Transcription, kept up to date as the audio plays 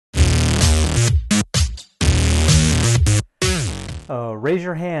Raise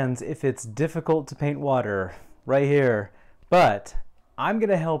your hands if it's difficult to paint water, right here. But I'm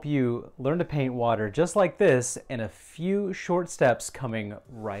gonna help you learn to paint water just like this in a few short steps coming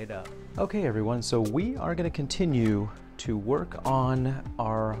right up. Okay everyone, so we are gonna continue to work on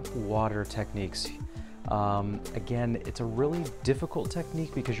our water techniques. Again, it's a really difficult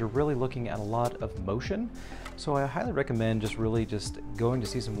technique because you're really looking at a lot of motion. So I highly recommend just going to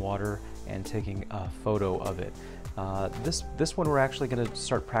see some water and taking a photo of it. This one we're actually going to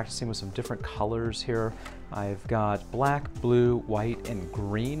start practicing with some different colors here. I've got black, blue, white, and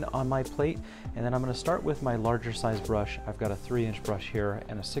green on my plate. And then I'm going to start with my larger size brush. I've got a 3-inch brush here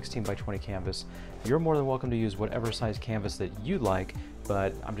and a 16 by 20 canvas. You're more than welcome to use whatever size canvas that you like,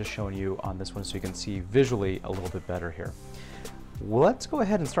 but I'm just showing you on this one so you can see visually a little bit better here. Let's go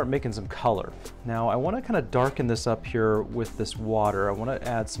ahead and start making some color. Now I want to kind of darken this up here with this water. I want to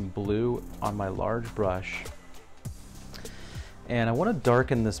add some blue on my large brush. And I want to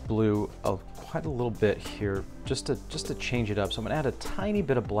darken this blue quite a little bit here just to change it up. So I'm going to add a tiny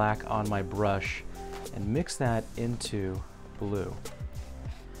bit of black on my brush and mix that into blue.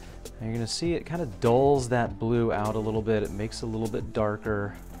 And you're going to see it kind of dulls that blue out a little bit. It makes it a little bit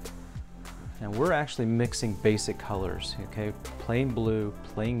darker. And we're actually mixing basic colors, okay? Plain blue,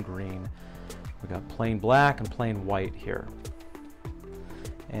 plain green. We've got plain black and plain white here.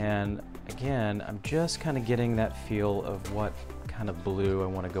 And again, I'm just kind of getting that feel of what kind of blue I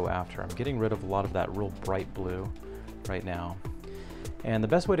want to go after. I'm getting rid of a lot of that real bright blue right now. And the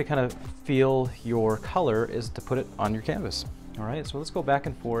best way to kind of feel your color is to put it on your canvas. All right, so let's go back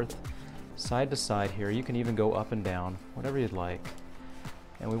and forth, side to side here. You can even go up and down, whatever you'd like.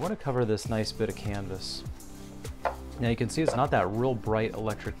 And we want to cover this nice bit of canvas. Now you can see it's not that real bright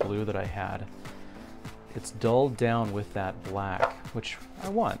electric blue that I had. It's dulled down with that black, which I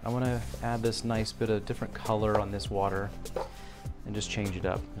want. I want to add this nice bit of different color on this water and just change it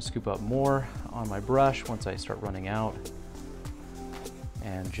up. I'll scoop up more on my brush once I start running out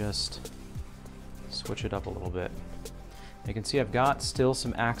and just switch it up a little bit. You can see I've got still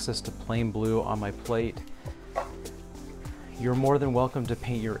some access to plain blue on my plate. You're more than welcome to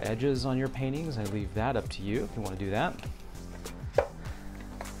paint your edges on your paintings. I leave that up to you if you want to do that.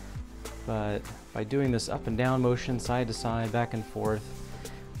 But by doing this up and down motion, side to side, back and forth,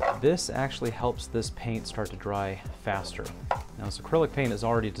 this actually helps this paint start to dry faster. Now this acrylic paint is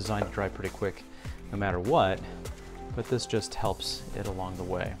already designed to dry pretty quick no matter what, but this just helps it along the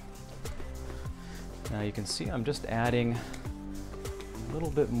way. Now you can see I'm just adding a little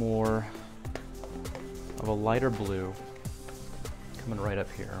bit more of a lighter blue coming right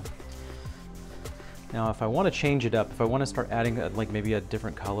up here. Now if I want to change it up, if I want to start adding like maybe a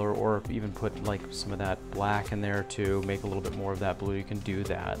different color or even put like some of that black in there to make a little bit more of that blue, you can do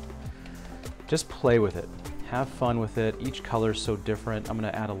that. Just play with it. Have fun with it. Each color is so different. I'm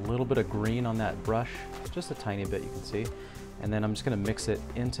going to add a little bit of green on that brush, just a tiny bit you can see. And then I'm just going to mix it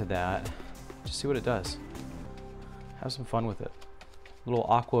into that. Just see what it does. Have some fun with it. A little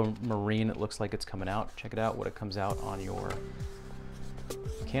aquamarine, it looks like it's coming out. Check it out, what it comes out on your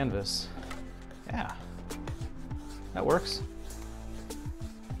canvas. Yeah, that works.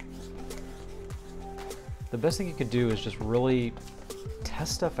 The best thing you could do is just really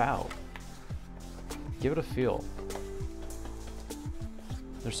test stuff out. Give it a feel.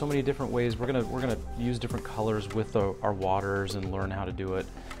 There's so many different ways. We're gonna use different colors with our waters and learn how to do it.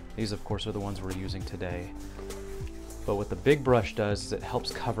 These of course are the ones we're using today. But what the big brush does is it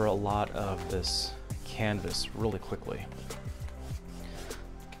helps cover a lot of this canvas really quickly.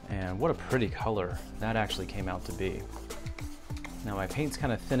 And what a pretty color that actually came out to be. Now my paint's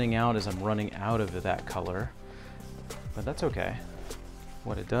kind of thinning out as I'm running out of that color, but that's okay.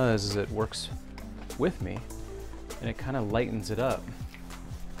 What it does is it works with me and it kind of lightens it up.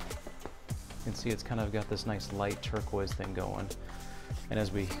 You can see it's kind of got this nice light turquoise thing going. And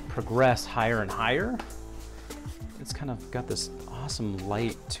as we progress higher and higher, it's kind of got this awesome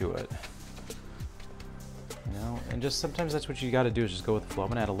light to it. You know, and just sometimes that's what you got to do is just go with the flow. I'm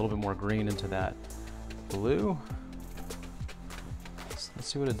gonna add a little bit more green into that blue. Let's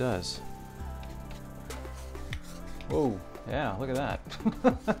see what it does. Whoa, yeah, look at that.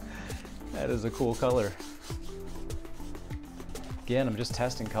 That is a cool color. Again, I'm just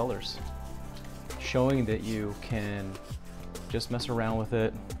testing colors, showing that you can just mess around with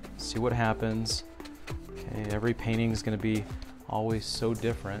it, see what happens. Okay, every painting is going to be always so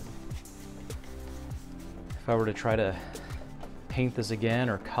different. If I were to try to paint this again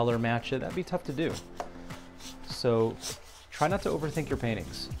or color match it, that'd be tough to do. So try not to overthink your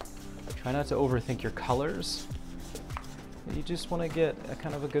paintings. Try not to overthink your colors. You just want to get a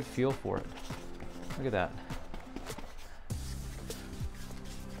kind of a good feel for it. Look at that.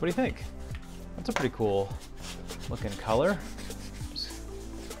 What do you think? That's a pretty cool looking color.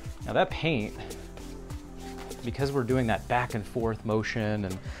 Now that paint, because we're doing that back and forth motion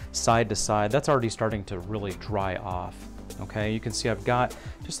and side to side, that's already starting to really dry off. Okay, you can see I've got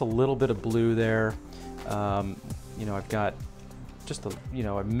just a little bit of blue there. You know, I've got just a, you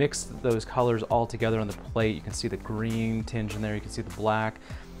know, I mixed those colors all together on the plate. You can see the green tinge in there, you can see the black.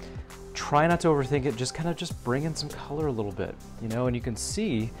 Try not to overthink it, just kind of just bring in some color a little bit, you know, and you can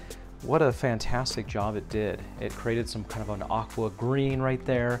see what a fantastic job it did. It created some kind of an aqua green right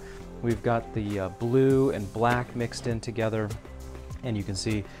there. We've got the blue and black mixed in together, and you can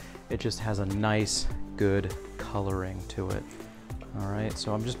see it just has a nice, good coloring to it. All right,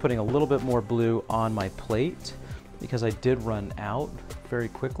 so I'm just putting a little bit more blue on my plate because I did run out very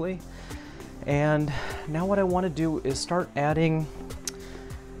quickly. And now what I want to do is start adding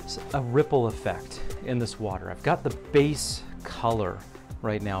a ripple effect in this water. I've got the base color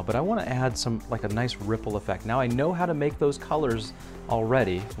right now, but I want to add some, like a nice ripple effect. Now I know how to make those colors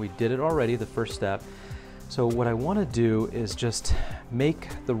already. We did it already, the first step. So what I want to do is just make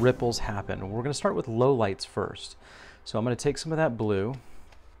the ripples happen. We're going to start with low lights first. So I'm going to take some of that blue.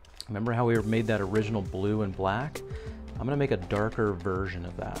 Remember how we made that original blue and black? I'm going to make a darker version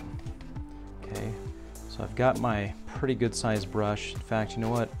of that. Okay, so I've got my pretty good sized brush. In fact, you know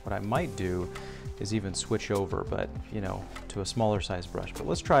what I might do is even switch over, but you know, to a smaller size brush. But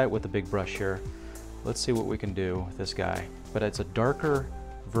let's try it with the big brush here. Let's see what we can do with this guy. But it's a darker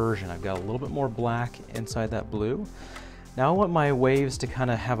version. I've got a little bit more black inside that blue. Now I want my waves to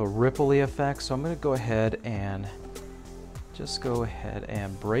kind of have a ripple-y effect, so I'm going to go ahead and just go ahead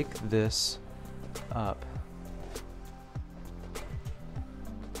and break this up.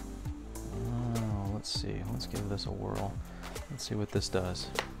 Oh, let's see, let's give this a whirl. Let's see what this does.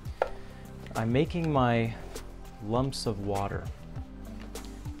 I'm making my lumps of water.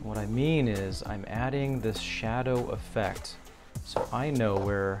 What I mean is I'm adding this shadow effect, so I know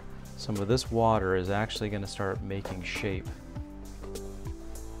where some of this water is actually going to start making shape.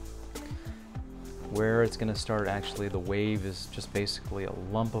 Where it's going to start, actually the wave is just basically a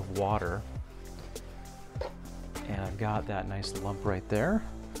lump of water, and I've got that nice lump right there.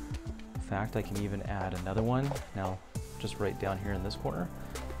 In fact, I can even add another one now, just right down here in this corner.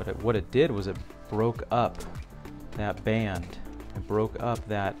 But what it did was it broke up that band. It broke up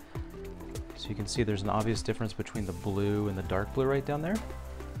that, so you can see there's an obvious difference between the blue and the dark blue right down there. Okay,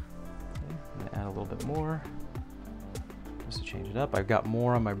 I'm going to add a little bit more just to change it up. I've got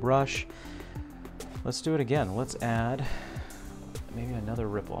more on my brush. Let's do it again. Let's add maybe another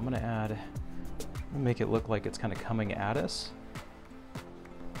ripple. I'm going to make it look like it's kind of coming at us.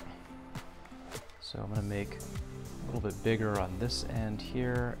 So I'm going to make a little bit bigger on this end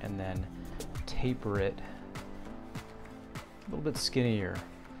here and then taper it a little bit skinnier.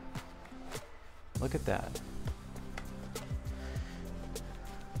 Look at that.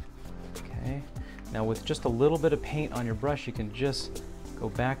 Okay, now with just a little bit of paint on your brush, you can just go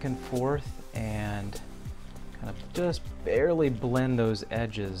back and forth and kind of just barely blend those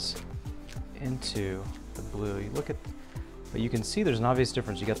edges into the blue. You look at, but you can see there's an obvious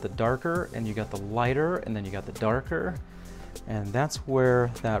difference. You got the darker and you got the lighter, and then you got the darker, and that's where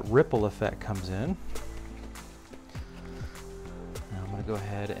that ripple effect comes in. Now I'm going to go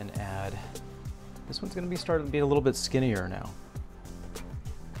ahead and add, this one's going to be starting to be a little bit skinnier now.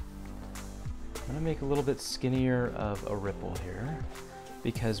 I'm going to make a little bit skinnier of a ripple here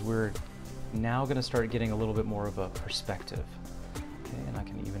because we're now going to start getting a little bit more of a perspective. Okay, and I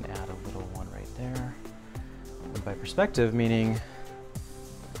can even add a little one right there. And by perspective, meaning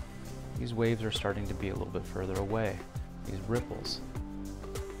these waves are starting to be a little bit further away, these ripples.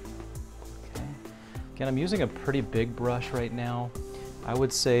 Okay. Again, I'm using a pretty big brush right now. I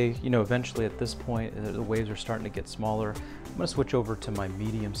would say, you know, eventually at this point, the waves are starting to get smaller. I'm going to switch over to my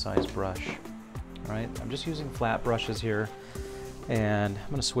medium-sized brush. All right, I'm just using flat brushes here, and I'm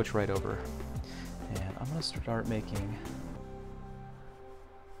going to switch right over. And I'm going to start making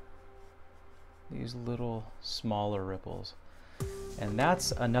these little smaller ripples. And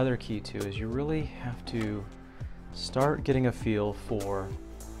that's another key too, is you really have to start getting a feel for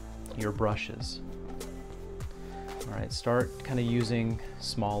your brushes. All right, start kind of using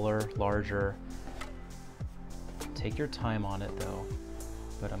smaller, larger. Take your time on it though,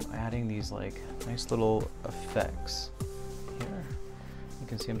 but I'm adding these like nice little effects here. You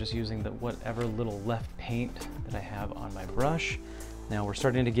can see I'm just using the whatever little left paint that I have on my brush. Now we're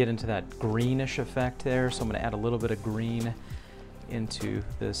starting to get into that greenish effect there, so I'm going to add a little bit of green into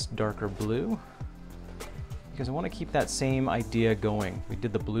this darker blue because I want to keep that same idea going. We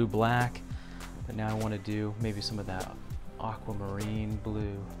did the blue-black, but now I want to do maybe some of that aquamarine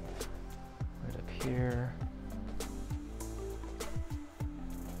blue right up here.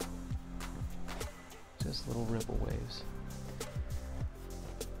 Just little ripple waves.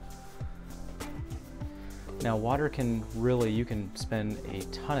 Now water can really, you can spend a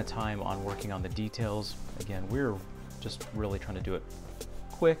ton of time on working on the details. Again, we're just really trying to do it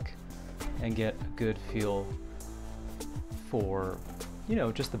quick and get a good feel for, you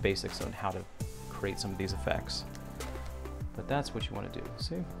know, just the basics on how to create some of these effects. But that's what you want to do,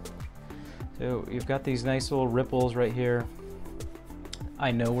 see? So you've got these nice little ripples right here.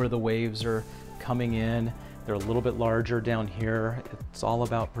 I know where the waves are coming in. They're a little bit larger down here. It's all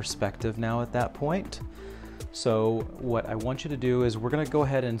about perspective now at that point. So what I want you to do is we're going to go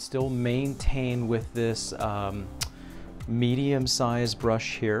ahead and still maintain with this medium-sized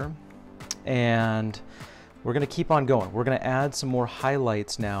brush here, and we're going to keep on going. We're going to add some more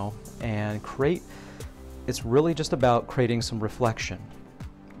highlights now and create, it's really just about creating some reflection.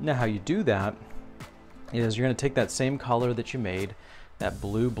 Now how you do that is you're going to take that same color that you made, that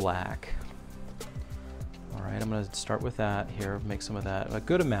blue-black. All right, I'm going to start with that here, make some of that, a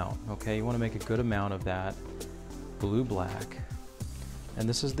good amount, okay? You want to make a good amount of that blue-black. And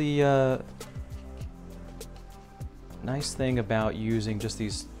this is the nice thing about using just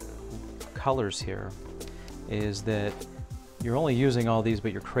these colors here, is that you're only using all these,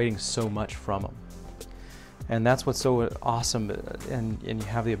 but you're creating so much from them. And that's what's so awesome, and you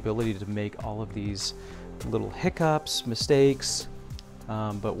have the ability to make all of these little hiccups, mistakes,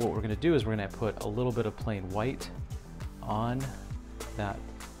 but what we're going to do is we're going to put a little bit of plain white on that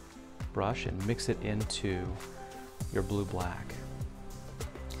brush and mix it into your blue-black.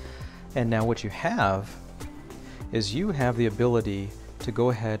 And now what you have is you have the ability to go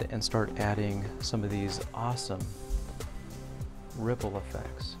ahead and start adding some of these awesome ripple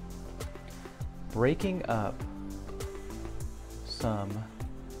effects. Breaking up some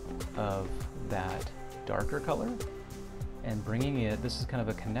of that darker color and bringing it, this is kind of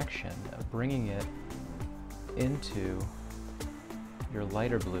a connection of bringing it into your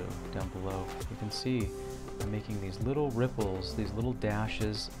lighter blue down below. You can see I'm making these little ripples, these little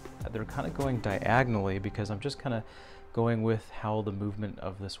dashes. They're kind of going diagonally because I'm just kind of going with how the movement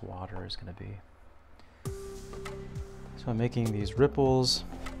of this water is going to be. So I'm making these ripples.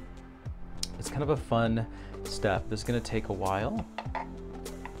 It's kind of a fun step. This is going to take a while.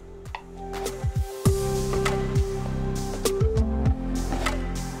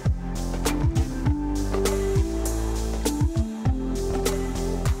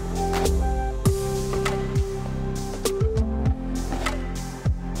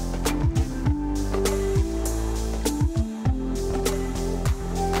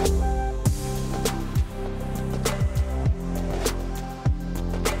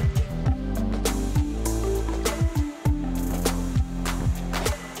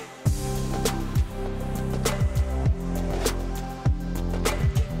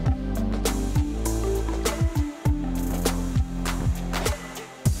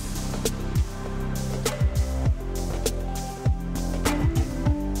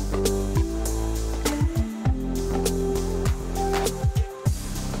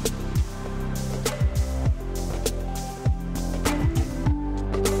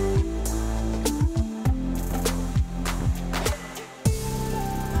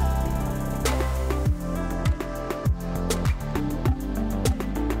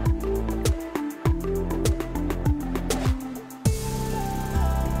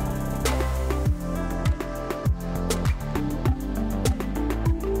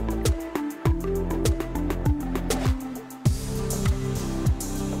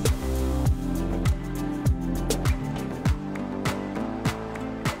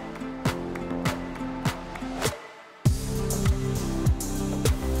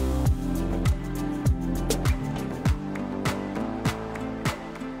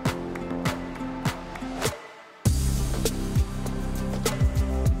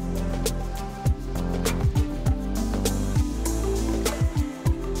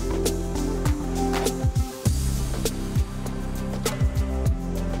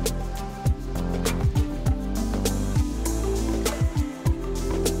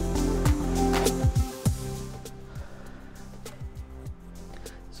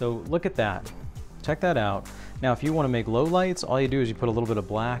 So look at that, check that out. Now if you want to make low lights, all you do is you put a little bit of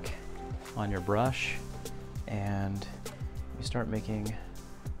black on your brush and you start making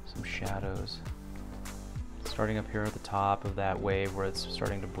some shadows. Starting up here at the top of that wave where it's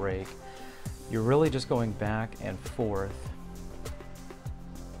starting to break. You're really just going back and forth.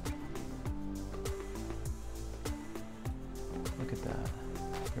 Look at that,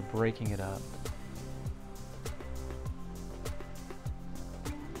 you're breaking it up.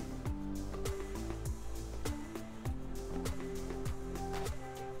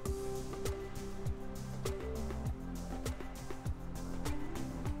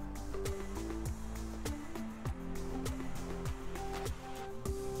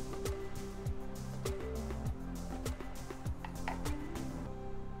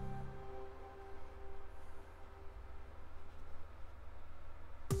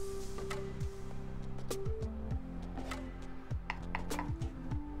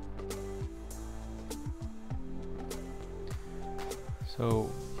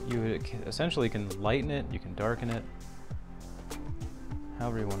 So you essentially can lighten it, you can darken it,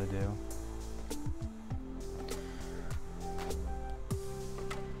 however you want to do.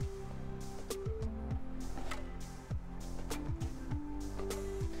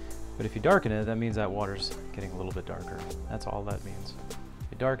 But if you darken it, that means that water's getting a little bit darker. That's all that means.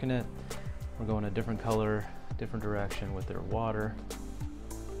 If you darken it, we're going a different color, different direction with their water.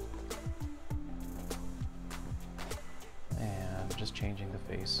 And just changing the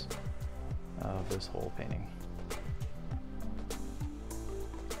face of this whole painting.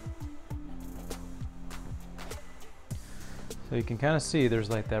 So you can kind of see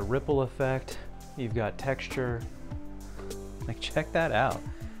there's like that ripple effect. You've got texture. Like, check that out.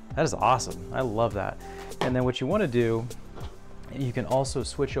 That is awesome. I love that. And then what you want to do, you can also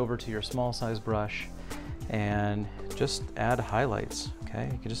switch over to your small size brush and just add highlights. Okay,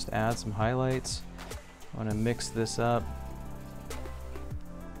 you can just add some highlights. I want to mix this up.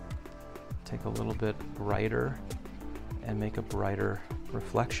 Take a little bit brighter and make a brighter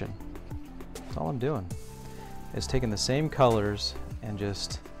reflection. That's all I'm doing, is taking the same colors and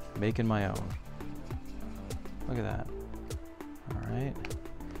just making my own. Look at that. All right.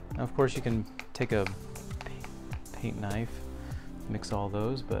 Now, of course, you can take a paint knife, mix all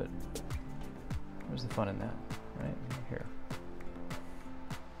those, but where's the fun in that, right? Here.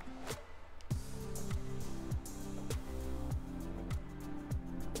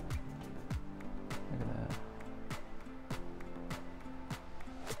 Look at that.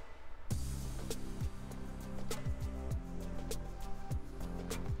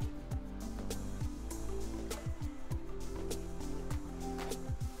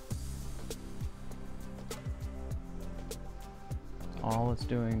 All it's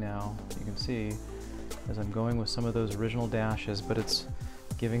doing now, you can see, is I'm going with some of those original dashes, but it's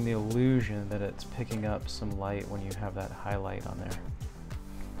giving the illusion that it's picking up some light when you have that highlight on there.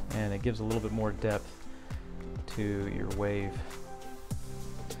 And it gives a little bit more depth to your wave.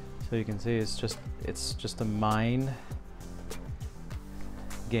 So you can see it's just a mind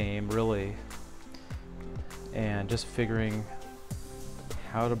game, really, and just figuring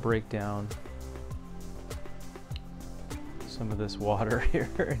how to break down some of this water here.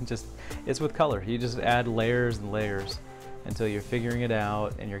 And just, it's with color. You just add layers and layers until you're figuring it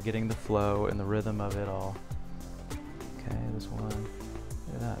out and you're getting the flow and the rhythm of it all. Okay, this one,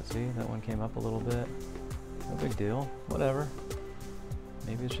 look at that. See, that one came up a little bit. No big deal, whatever.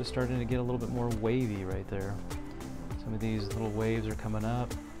 Maybe it's just starting to get a little bit more wavy right there. Some of these little waves are coming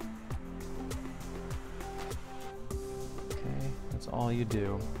up. Okay, that's all you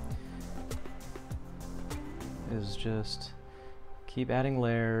do, is just keep adding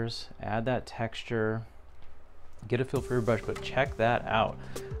layers, add that texture, get a feel for your brush, but check that out.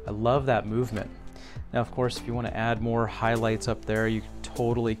 I love that movement. Now, of course, if you want to add more highlights up there, you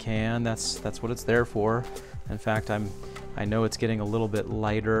totally can. That's what it's there for. In fact, I know it's getting a little bit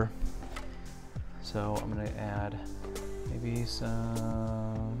lighter, so I'm going to add maybe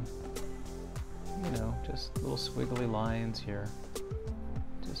some, you know, just little squiggly lines here.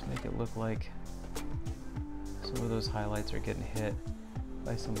 Just make it look like some of those highlights are getting hit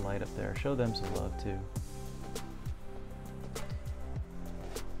by some light up there. Show them some love too.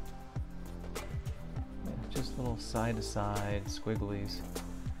 Yeah, just little side to side squigglies,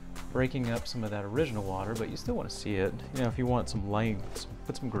 breaking up some of that original water, but you still want to see it. You know, if you want some light,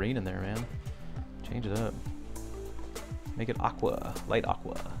 put some green in there, man. Change it up. Make it aqua, light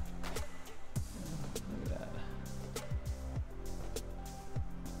aqua. Look at that.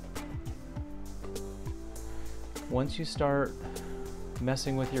 Once you start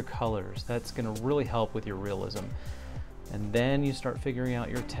messing with your colors, that's going to really help with your realism. And then you start figuring out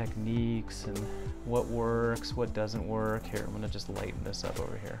your techniques and what works, what doesn't work. Here, I'm going to just lighten this up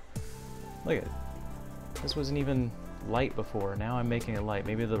over here. Look at it. This wasn't even light before. Now I'm making it light.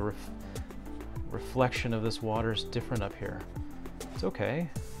 Maybe the reflection of this water is different up here. It's okay.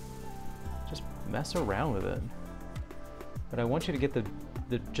 Just mess around with it. But I want you to get the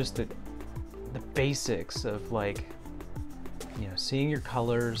basics of, like, you know, seeing your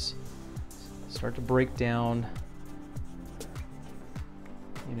colors, start to break down,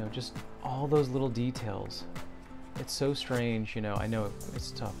 you know, just all those little details. It's so strange, you know, I know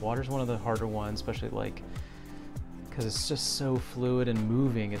it's tough. Water's one of the harder ones, especially like, because it's just so fluid and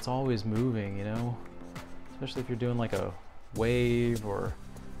moving. It's always moving, you know, especially if you're doing like a wave or,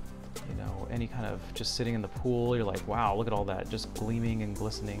 you know, any kind of just sitting in the pool. You're like, wow, look at all that just gleaming and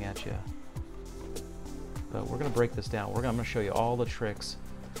glistening at you. But we're going to break this down. I'm going to show you all the tricks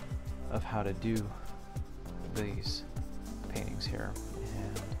of how to do these paintings here.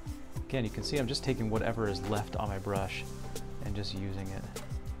 And again, you can see I'm just taking whatever is left on my brush and just using it.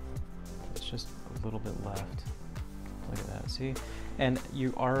 It's just a little bit left. Look at that, see? And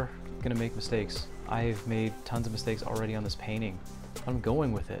you are gonna make mistakes. I've made tons of mistakes already on this painting. I'm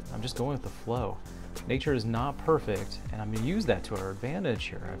going with it. I'm just going with the flow. Nature is not perfect, and I'm gonna use that to our advantage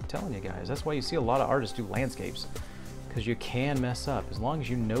here. I'm telling you guys, that's why you see a lot of artists do landscapes, because you can mess up. As long as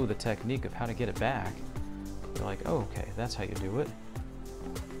you know the technique of how to get it back, you're like, oh, okay, that's how you do it.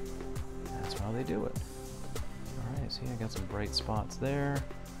 That's how they do it. All right, see, I got some bright spots there.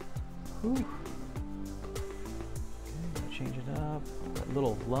 Whew. Okay, gonna change it up. Got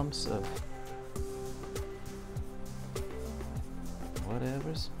little lumps of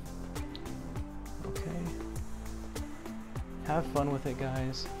whatevers. Okay. Have fun with it,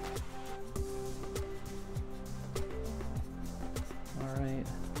 guys. All right.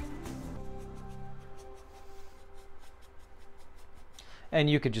 And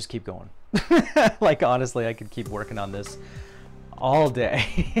you could just keep going. Like, honestly, I could keep working on this all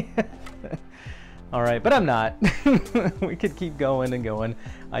day. All right, but I'm not. We could keep going and going.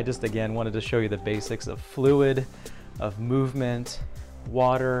 I just, again, wanted to show you the basics of fluid, of movement,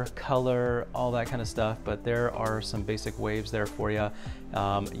 water, color, all that kind of stuff, but there are some basic waves there for you.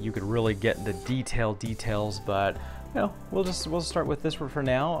 You could really get into details, but you know, we'll start with this one for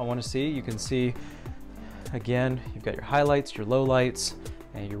now. I want to see, you can see, again, you've got your highlights, your lowlights,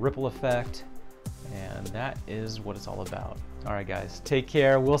 and your ripple effect, and that is what it's all about. All right, guys, take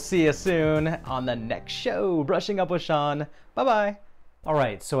care. We'll see you soon on the next show, Brushing Up with Sean. Bye-bye. All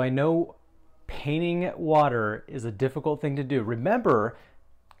right, so I know painting water is a difficult thing to do. Remember,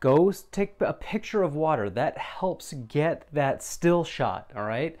 go take a picture of water. That helps get that still shot, all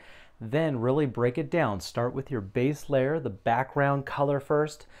right? Then really break it down. Start with your base layer, the background color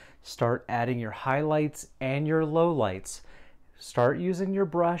first. Start adding your highlights and your lowlights. Start using your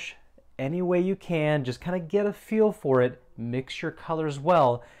brush any way you can. Just kind of get a feel for it. Mix your colors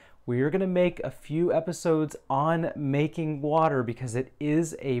well. We are going to make a few episodes on making water because it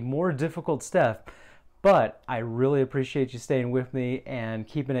is a more difficult step, but I really appreciate you staying with me and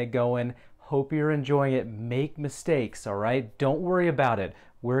keeping it going. Hope you're enjoying it. Make mistakes, all right? Don't worry about it.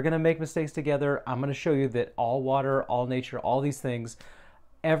 We're going to make mistakes together. I'm going to show you that all water, all nature, all these things,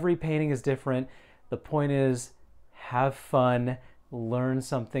 every painting is different. The point is, have fun, learn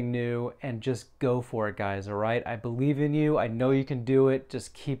something new, and just go for it, guys, all right? I believe in you. I know you can do it.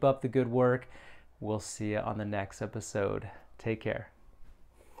 Just keep up the good work. We'll see you on the next episode. Take care.